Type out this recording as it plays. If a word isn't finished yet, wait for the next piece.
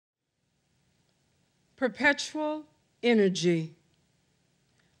perpetual energy.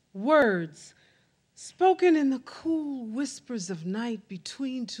 Words spoken in the cool whispers of night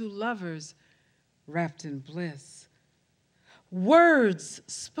between two lovers wrapped in bliss. Words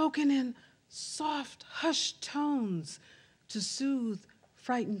spoken in soft, hushed tones to soothe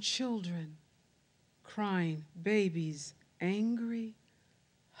frightened children, crying babies, angry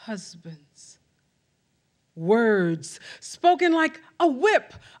husbands. Words spoken like a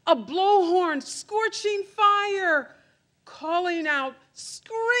whip, a blowhorn, scorching fire, calling out,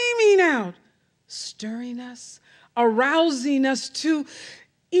 screaming out, stirring us, arousing us to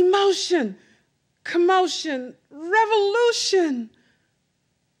emotion, commotion, revolution.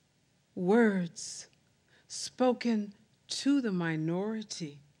 Words spoken to the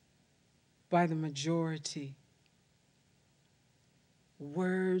minority by the majority.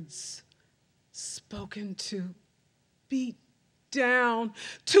 Words spoken to beat down,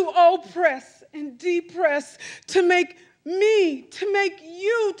 to oppress and depress, to make me, to make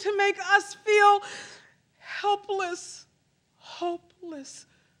you, to make us feel helpless, hopeless,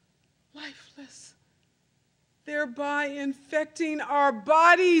 lifeless, thereby infecting our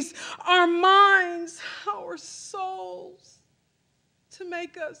bodies, our minds, our souls, to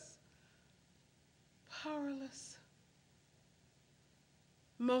make us powerless,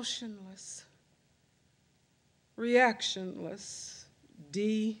 motionless, reactionless,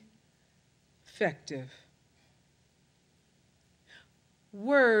 defective.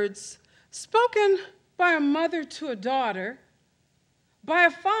 Words spoken by a mother to a daughter, by a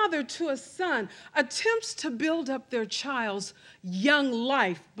father to a son, attempts to build up their child's young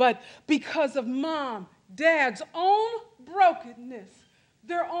life, but because of mom, dad's own brokenness,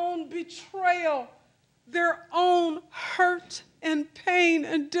 their own betrayal, their own hurt and pain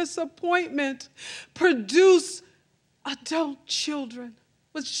and disappointment, produce adult children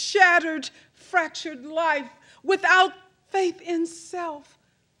with shattered, fractured life, without faith in self,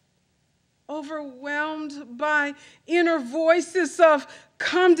 overwhelmed by inner voices of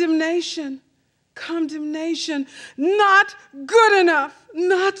condemnation, not good enough,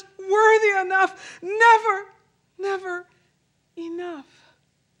 not worthy enough, never enough.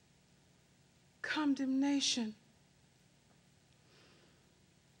 Condemnation.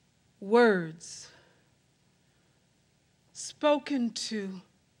 Words spoken to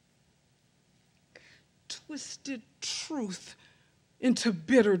twisted truth into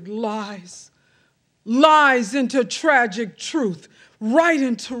bittered lies, lies into tragic truth, right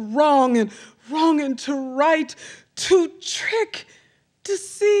into wrong, and wrong into right, to trick,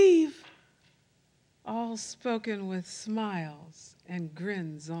 deceive, all spoken with smiles and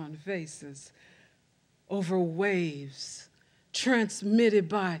grins on faces, over waves, transmitted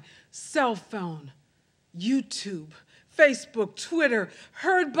by cell phone, YouTube, Facebook, Twitter,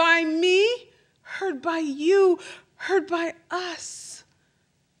 heard by me, heard by you, heard by us.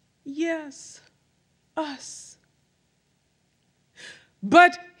 Yes, us.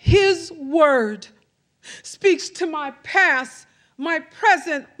 But his word speaks to my past, my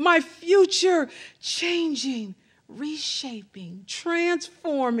present, my future, changing, reshaping,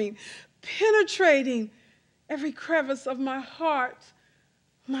 transforming, penetrating every crevice of my heart,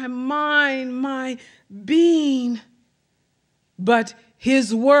 my mind, my being. But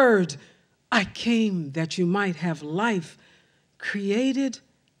his word, I came that you might have life, created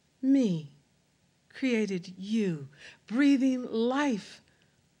me, created you, breathing life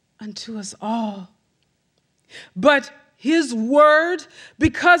unto us all. But his word,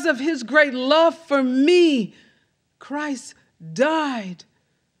 because of his great love for me, Christ died,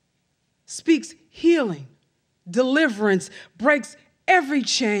 speaks healing, deliverance, breaks every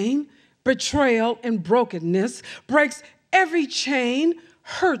chain, betrayal and brokenness, breaks every chain,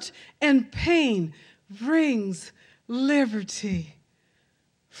 hurt and pain, brings liberty,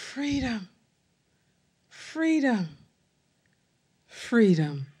 freedom, freedom,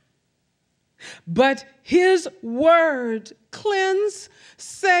 freedom. But his word cleanses,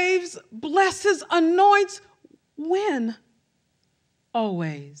 saves, blesses, anoints. When?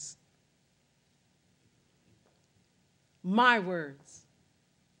 Always. My words.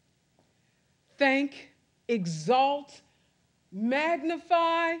 Thank, exalt,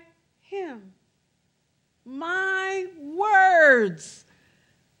 magnify him. My words.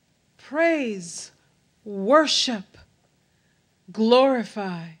 Praise, worship,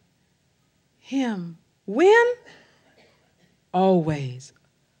 glorify him. When? Always.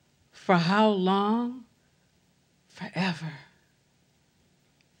 For how long? Forever.